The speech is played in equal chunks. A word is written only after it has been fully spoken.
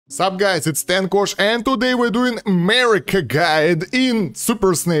Sup guys, it's Kosh, and today we're doing Murica guide in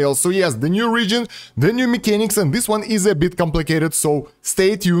Super Snail. So yes, the new region, the new mechanics, and this one is a bit complicated, so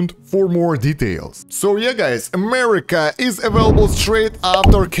stay tuned for more details. So yeah guys, Murica is available straight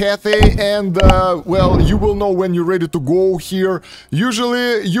after Cathay, and well, you will know when you're ready to go here.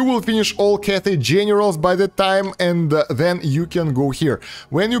 Usually you will finish all Cathay generals by the time, and then you can go here.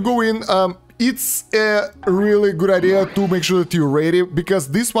 When you go in, it's a really good idea to make sure that you're ready, because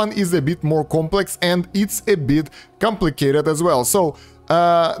this one is a bit more complex and it's a bit complicated as well. So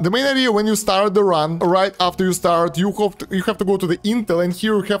the main idea when you start the run, right after you start, you have to go to the intel, and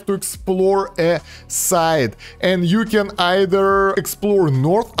here you have to explore a side, and you can either explore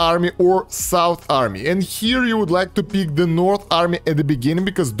North Army or South Army, and here you would like to pick the North Army at the beginning,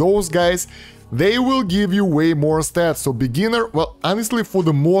 because those guys, they will give you way more stats. So beginner, well, honestly, for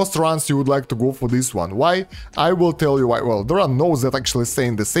the most runs you would like to go for this one. Why? I will tell you why. Well, there are notes that actually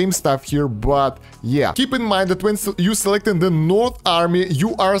saying the same stuff here, but yeah. Keep in mind that when you selecting the North Army,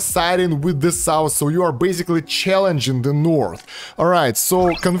 you are siding with the South, so you are basically challenging the North. Alright,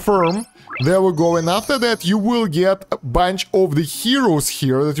 so confirm. There we go, and after that you will get a bunch of the heroes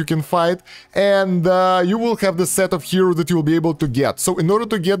here that you can fight, and you will have the set of heroes that you'll be able to get. So in order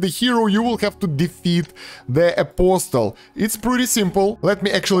to get the hero, you will have to defeat the apostle. It's pretty simple. Let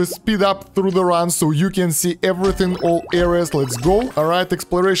me actually speed up through the run so you can see everything, all areas. Let's go. Alright,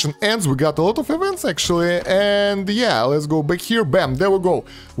 exploration ends. We got a lot of events actually, and yeah, let's go back here. Bam, there we go.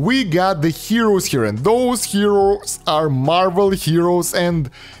 We got the heroes here, and those heroes are Marvel heroes, and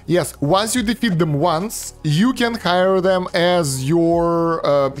yes, once you defeat them once, you can hire them as your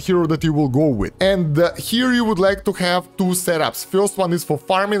hero that you will go with. And here you would like to have two setups. First one is for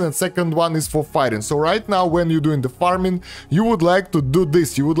farming and second one is for fighting. So right now when you're doing the farming, you would like to do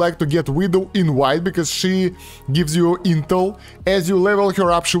this. You would like to get Widow in white because she gives you intel. As you level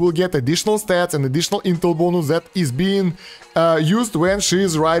her up, she will get additional stats and additional intel bonus that is being used when she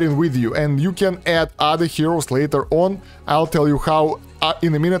is riding with you. And you can add other heroes later on. I'll tell you how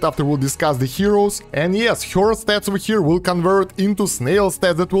in a minute after we'll discuss the heroes. And yes, her stats over here will convert into snail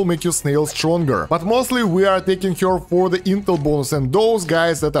stats that will make your snail stronger. But mostly we are taking her for the intel bonus, and those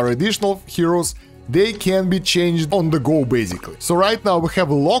guys that are additional heroes, they can be changed on the go basically. So right now we have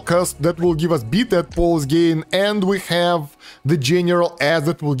a Locust that will give us beat at pulse gain, and we have the General as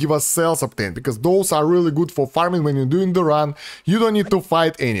that will give us cells obtained, because those are really good for farming when you're doing the run. You don't need to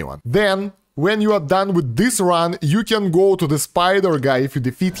fight anyone. Then when you are done with this run, you can go to the spider guy if you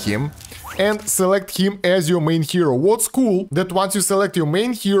defeat him and select him as your main hero. What's cool, that once you select your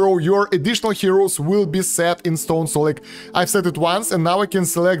main hero, your additional heroes will be set in stone. So like, I've set it once, and now I can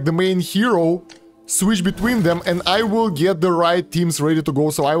select the main hero, switch between them, and I will get the right teams ready to go,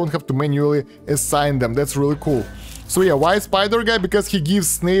 so I won't have to manually assign them. That's really cool. So yeah, why spider guy? Because he gives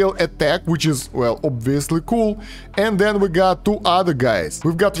snail attack, which is, well, obviously cool. And then we got two other guys.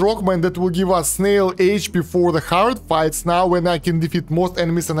 We've got Rockman that will give us snail HP for the hard fights. Now when I can defeat most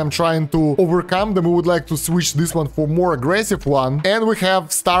enemies and I'm trying to overcome them, we would like to switch this one for more aggressive one. And we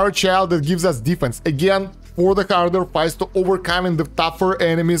have Star Child that gives us defense, again, for the harder fights, to overcoming the tougher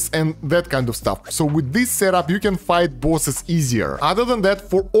enemies and that kind of stuff. So with this setup you can fight bosses easier. Other than that,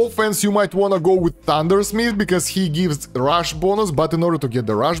 for offense you might want to go with Thundersmith because he gives rush bonus, but in order to get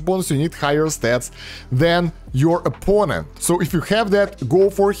the rush bonus you need higher stats than your opponent. So if you have that, go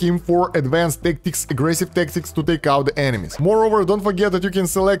for him for advanced tactics, aggressive tactics to take out the enemies. Moreover, don't forget that you can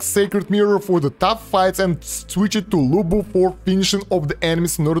select Sacred Mirror for the tough fights and switch it to Lubu for finishing of the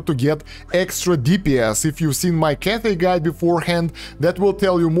enemies in order to get extra DPS. If you've seen my Cathay guide beforehand, that will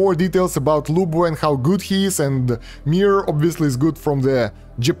tell you more details about Lubu and how good he is, and Mirror obviously is good from the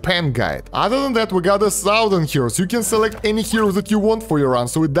Japan guide. Other than that, we got the Southern heroes. You can select any heroes that you want for your run,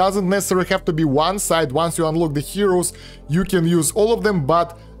 so it doesn't necessarily have to be one side. Once you unlock the heroes, you can use all of them,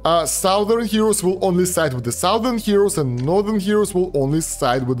 but Southern heroes will only side with the Southern heroes, and Northern heroes will only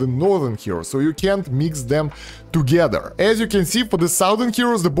side with the Northern heroes, so you can't mix them together. As you can see, for the Southern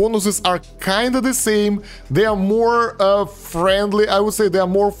heroes, the bonuses are kinda the same. They are more friendly, I would say. They are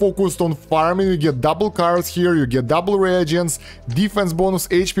more focused on farming. You get double cards here, you get double reagents, defense bonus,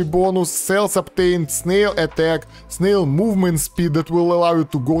 HP bonus, cells obtained, snail attack, snail movement speed that will allow you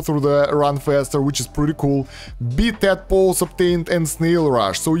to go through the run faster, which is pretty cool, beat tadpoles obtained, and snail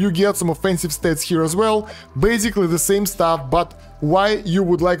rush. So you get some offensive stats here as well. Basically the same stuff, but why you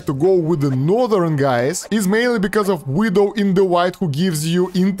would like to go with the northern guys is mainly because of Widow in the white, who gives you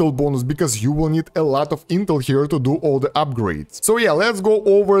intel bonus, because you will need a lot of intel here to do all the upgrades. So yeah, let's go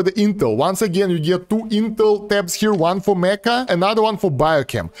over the intel. Once again, you get two intel tabs here, one for mecha, another one for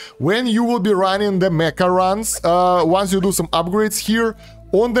biochem. When you will be running the mecha runs, once you do some upgrades here,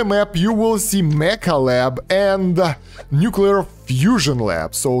 on the map you will see Mecha Lab and Nuclear Fusion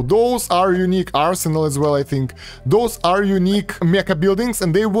Lab. So those are unique arsenal as well, I think. Those are unique mecha buildings,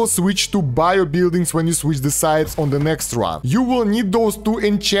 and they will switch to bio buildings when you switch the sides on the next run. You will need those to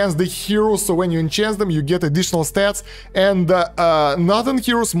enchant the heroes, so when you enchant them you get additional stats, and northern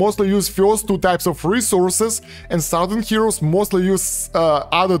heroes mostly use first two types of resources, and southern heroes mostly use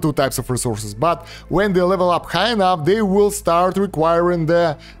other two types of resources. But when they level up high enough, they will start requiring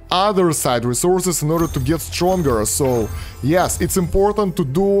the other side resources in order to get stronger. So yes, it's important to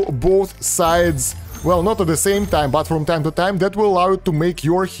do both sides, well, not at the same time, but from time to time. That will allow you to make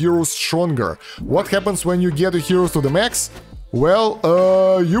your heroes stronger. What happens when you get your heroes to the max? Well,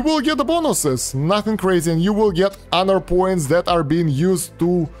 you will get the bonuses, nothing crazy, and you will get honor points that are being used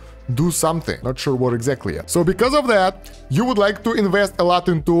to do something. Not sure what exactly yet. So because of that, you would like to invest a lot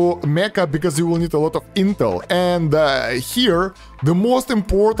into mecha because you will need a lot of intel. And here, the most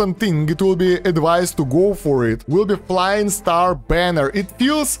important thing, it will be advised to go for it, will be Flying Star Banner. It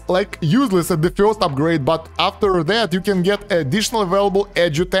feels like useless at the first upgrade, but after that you can get additional available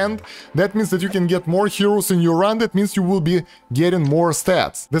adjutant. That means that you can get more heroes in your run. That means you will be getting more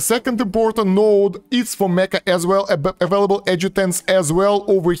stats. The second important node is for mecha as well, available adjutants as well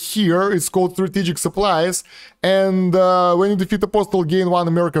over here. It's called Strategic Supplies. And when you defeat a postal, gain one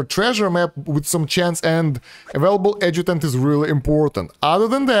Murica treasure map with some chance, and available adjutant is really important. Other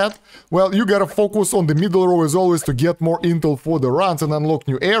than that, well, you gotta focus on the middle row as always to get more intel for the runs and unlock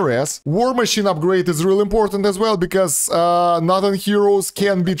new areas. War Machine upgrade is really important as well, because northern heroes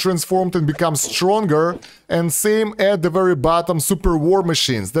can be transformed and become stronger. And same at the very bottom, Super War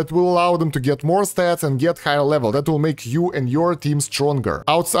Machines, that will allow them to get more stats and get higher level. That will make you and your team stronger.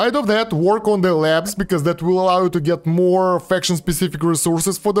 Outside of that, work on the labs, because that will allow you to get more faction-specific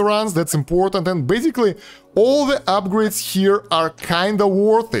resources for the runs. That's important. And basically, all the upgrades here are kinda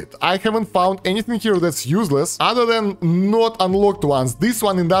worth it. I haven't found anything here that's useless, other than not unlocked ones. This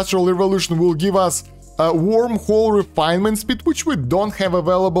one, Industrial Revolution, will give us wormhole refinement speed, which we don't have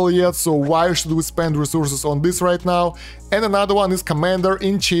available yet, so why should we spend resources on this right now? And another one is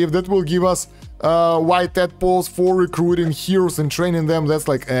Commander-in-Chief, that will give us white tadpoles for recruiting heroes and training them. That's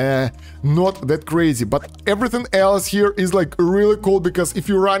like not that crazy, but everything else here is like really cool, because if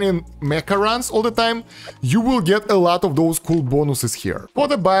you're running mecha runs all the time, you will get a lot of those cool bonuses here. For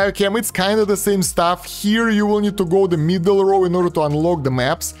the biochem, it's kind of the same stuff. Here you will need to go the middle row in order to unlock the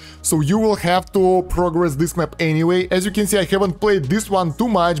maps, so you will have to progress this map anyway. As you can see, I haven't played this one too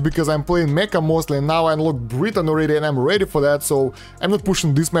much because I'm playing mecha mostly, and now I unlocked Britain already and I'm ready for that, so I'm not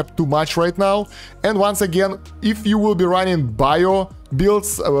pushing this map too much right now. And once again, if you will be running bio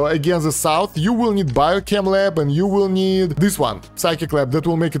builds against the south, you will need biochem lab, and you will need this one, psychic lab, that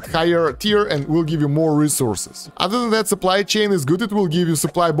will make it higher tier and will give you more resources. Other than that, supply chain is good. It will give you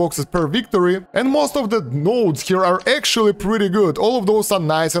supply boxes per victory, and most of the nodes here are actually pretty good. All of those are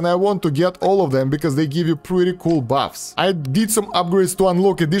nice, and I want to get all of them because they give you pretty cool buffs. I did some upgrades to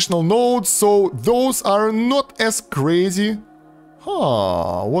unlock additional nodes, so those are not as crazy.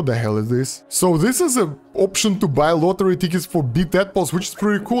 Huh, what the hell is this? So this is an option to buy lottery tickets for big tadpoles, which is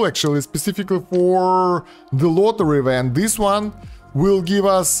pretty cool actually, specifically for the lottery event. This one will give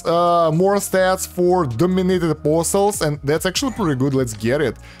us more stats for dominated apostles, and that's actually pretty good. Let's get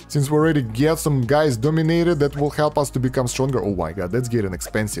it. Since we already get some guys dominated, that will help us to become stronger. Oh my god, that's getting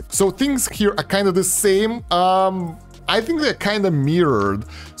expensive. So things here are kind of the same. I think they're kind of mirrored,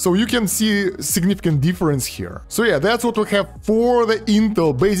 so you can see significant difference here. So yeah, that's what we have for the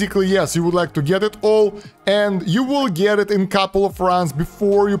intel. Basically, yes, you would like to get it all, and you will get it in a couple of runs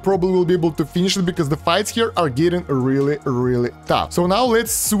before you probably will be able to finish it, because the fights here are getting really, really tough. So now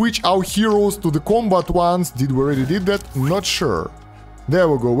let's switch our heroes to the combat ones. Did we already did that? Not sure. There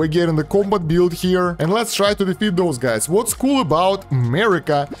we go, we're getting the combat build here, and let's try to defeat those guys. What's cool about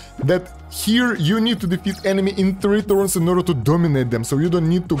Murica, that here you need to defeat enemy in 3 turns in order to dominate them, so you don't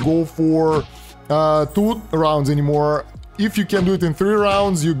need to go for 2 rounds anymore. If you can do it in 3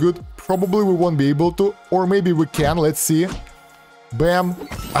 rounds, you're good. Probably we won't be able to, or maybe we can, let's see. Bam.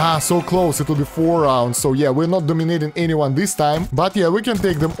 Ah, so close, it will be 4 rounds. So yeah, we're not dominating anyone this time, but yeah, we can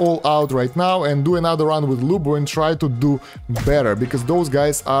take them all out right now and do another run with Lubo and try to do better, because those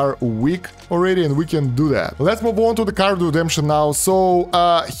guys are weak already and we can do that. Let's move on to the card redemption now. So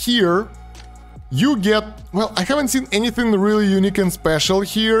here you get, well, I haven't seen anything really unique and special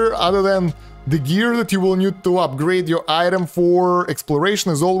here other than the gear that you will need to upgrade your item for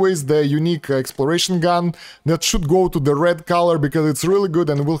exploration. Is always the unique exploration gun that should go to the red color, because it's really good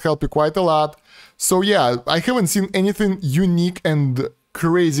and will help you quite a lot. So yeah, I haven't seen anything unique and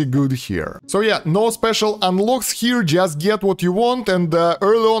crazy good here. So yeah, no special unlocks here, just get what you want, and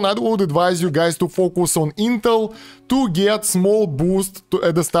early on I would advise you guys to focus on intel to get small boost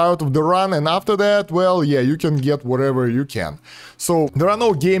at the start of the run, and after that, well, yeah, you can get whatever you can. So there are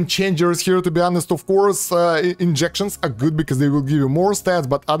no game changers here, to be honest. Of course, injections are good because they will give you more stats,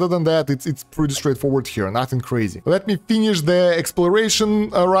 but other than that, it's pretty straightforward here, nothing crazy. Let me finish the exploration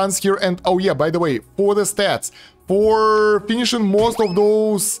runs here, and oh yeah, by the way, for the stats, for finishing most of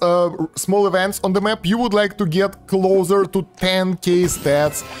those small events on the map, you would like to get closer to 10k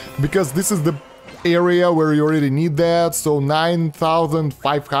stats, because this is the area where you already need that, so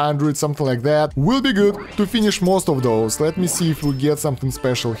 9,500, something like that, will be good to finish most of those. Let me see if we get something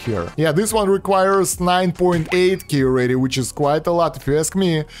special here. Yeah, this one requires 9.8k already, which is quite a lot if you ask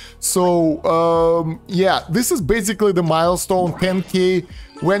me. So, yeah, this is basically the milestone, 10k,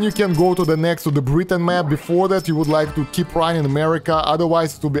 when you can go to the Britain map. Before that, you would like to keep running America,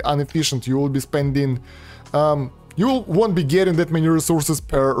 otherwise it will be inefficient. You will be spending, you won't be getting that many resources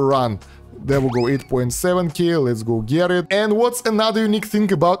per run. There we go, 8.7k, let's go get it. And what's another unique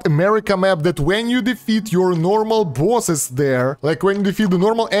thing about America map, that when you defeat your normal bosses there, like when you defeat the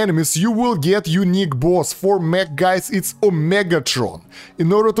normal enemies, you will get unique boss. For mech guys, it's Omegatron.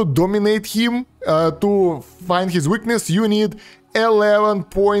 In order to dominate him, to find his weakness, you need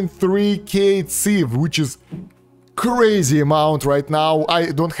 11.3k Civ, which is crazy amount right now.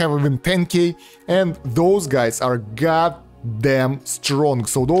 I don't have even 10k, and those guys are goddamn strong.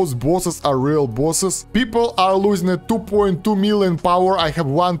 So those bosses are real bosses. People are losing at 2.2 million power. I have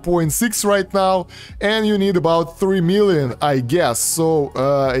 1.6 right now, and you need about 3 million, I guess. So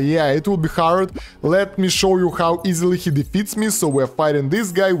yeah, it will be hard. Let me show you how easily he defeats me. So we're fighting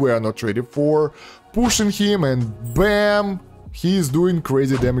this guy, we are not ready for pushing him, and bam, he is doing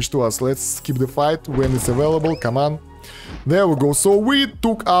crazy damage to us. Let's skip the fight when it's available, come on. There we go, so we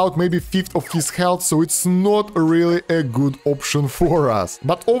took out maybe 1/5 of his health, so it's not really a good option for us.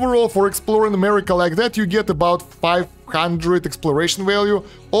 But overall, for exploring America like that, you get about 500 exploration value,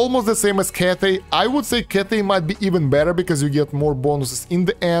 almost the same as Cathay. I would say Cathay might be even better because you get more bonuses in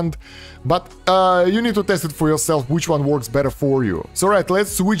the end, but you need to test it for yourself, which one works better for you. So right,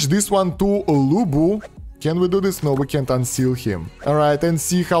 let's switch this one to Lubu. Can we do this? No, we can't unseal him. Alright, and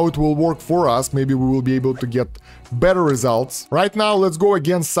see how it will work for us. Maybe we will be able to get better results. Right now, let's go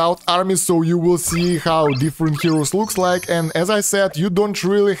against South Army, so you will see how different heroes looks like. And as I said, you don't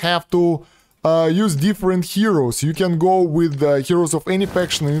really have to use different heroes. You can go with heroes of any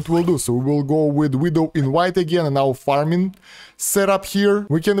faction and it will do. So we will go with Widow in white again, and now farming setup here.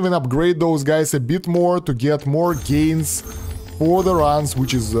 We can even upgrade those guys a bit more to get more gains for the runs,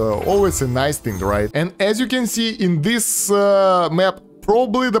 which is always a nice thing, right? And as you can see in this map,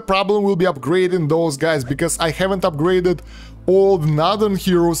 probably the problem will be upgrading those guys, because I haven't upgraded all the northern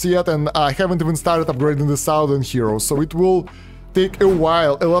heroes yet, and I haven't even started upgrading the southern heroes, so it will take a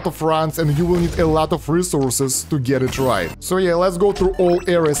while, a lot of runs, and you will need a lot of resources to get it right. So yeah, let's go through all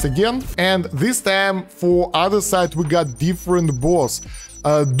areas again, and this time for other side we got different boss.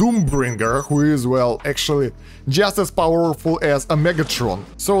 Doombringer, who is, well, actually just as powerful as a Megatron.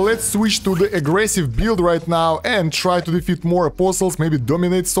 So let's switch to the aggressive build right now and try to defeat more apostles, maybe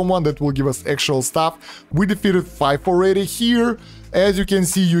dominate someone that will give us actual stuff. We defeated 5 already here. As you can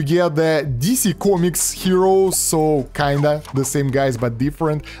see, you get the DC Comics heroes, so kinda the same guys but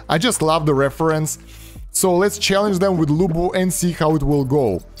different. I just love the reference. So let's challenge them with Lubu and see how it will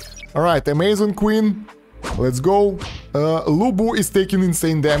go. Alright, Amazing Queen. Let's go. Lubu is taking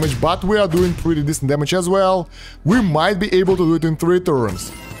insane damage, but we are doing pretty decent damage as well. We might be able to do it in 3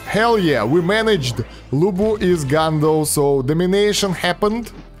 turns. Hell yeah, we managed. Lubu is gone though, so domination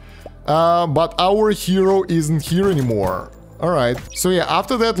happened. But our hero isn't here anymore. Alright, so yeah,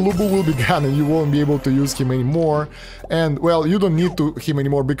 after that Lubu will be gone and you won't be able to use him anymore. And, well, you don't need him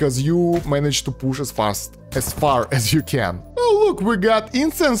anymore because you managed to push as far as you can. Oh look, we got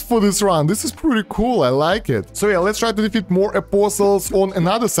incense for this run. This is pretty cool, I like it. So yeah, let's try to defeat more apostles on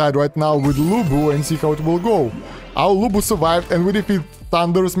another side right now with Lubu and see how it will go. Our Lubu survived and we defeat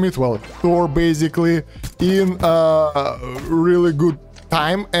Thundersmith, well, Thor basically, in really good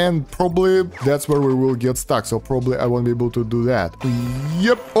time, and probably that's where we will get stuck, so probably I won't be able to do that.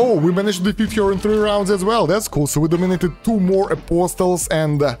 Yep. Oh, we managed to defeat her in 3 rounds as well. That's cool. So we dominated 2 more apostles,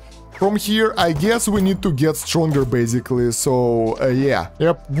 and from here I guess we need to get stronger basically. So yeah.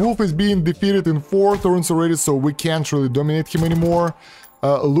 Yep, Wolf is being defeated in 4 turns already, so we can't really dominate him anymore.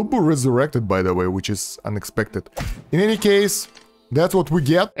 Lubu resurrected, by the way, which is unexpected. In any case, that's what we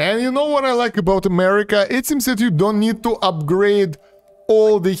get. And you know what I like about America? It seems that you don't need to upgrade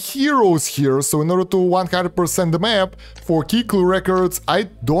all the heroes here, so in order to 100% the map for key clue records, I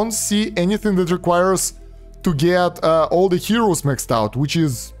don't see anything that requires to get all the heroes maxed out, which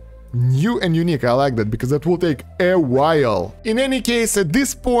is new and unique. I like that, because that will take a while. In any case, at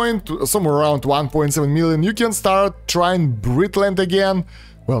this point, somewhere around 1.7 million, you can start trying Britland again.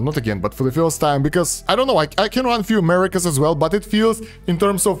 Well, not again, but for the first time, because, I don't know, I can run few Americas as well, but it feels, in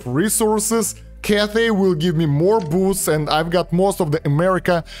terms of resources, Cathay will give me more boosts, and I've got most of the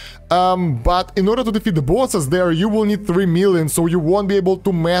America. But in order to defeat the bosses there, you will need 3 million, so you won't be able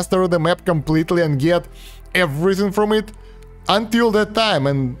to master the map completely and get everything from it until that time,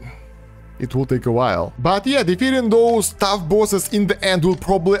 and it will take a while. But yeah, defeating those tough bosses in the end will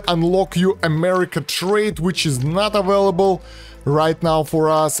probably unlock you America trait, which is not available right now for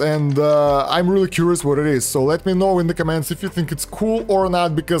us, and I'm really curious what it is. So let me know in the comments if you think it's cool or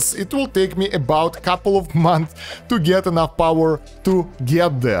not, because it will take me about a couple of months to get enough power to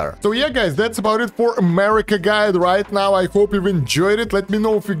get there. So yeah, guys, that's about it for America Guide right now. I hope you've enjoyed it. Let me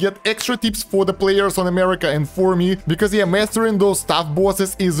know if you get extra tips for the players on America and for me, because yeah, mastering those tough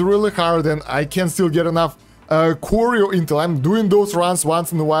bosses is really hard, and I can still get enough choreo intel. I'm doing those runs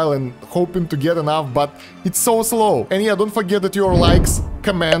once in a while and hoping to get enough, but it's so slow. And yeah, don't forget that your likes,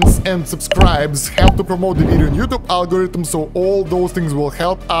 comments and subscribes help to promote the video in YouTube algorithm, so all those things will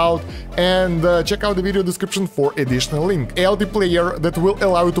help out. And check out the video description for additional link. LD player that will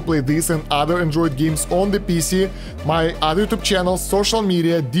allow you to play this and other Android games on the PC, my other YouTube channel, social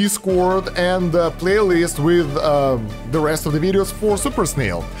media, Discord, and playlist with the rest of the videos for Super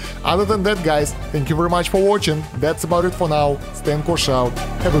Snail. Other than that, guys, thank you very much for watching. That's about it for now. Stay Kosh out.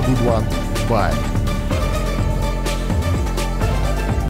 Have a good one. Bye.